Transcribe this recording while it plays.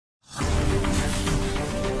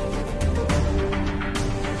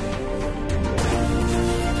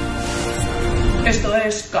Esto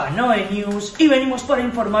es Canoe News y venimos para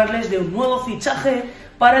informarles de un nuevo fichaje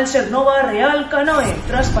para el SERNOVA Real Canoe.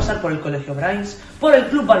 Tras pasar por el Colegio Brains, por el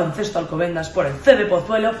Club Baloncesto Alcobendas, por el CB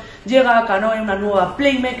Pozuelo, llega a Canoe una nueva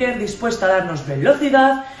playmaker dispuesta a darnos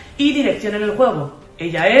velocidad y dirección en el juego.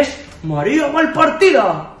 Ella es María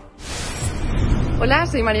Malpartida. Hola,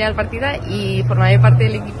 soy María Malpartida y formaré parte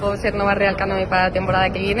del equipo SERNOVA Real Canoe para la temporada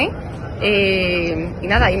que viene. Y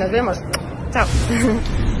nada, y nos vemos. Chao.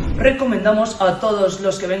 Recomendamos a todos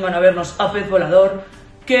los que vengan a vernos a Pez Volador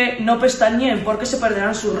que no pestañeen porque se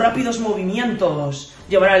perderán sus rápidos movimientos.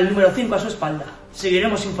 Llevará el número 5 a su espalda.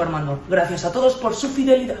 Seguiremos informando. Gracias a todos por su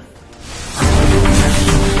fidelidad.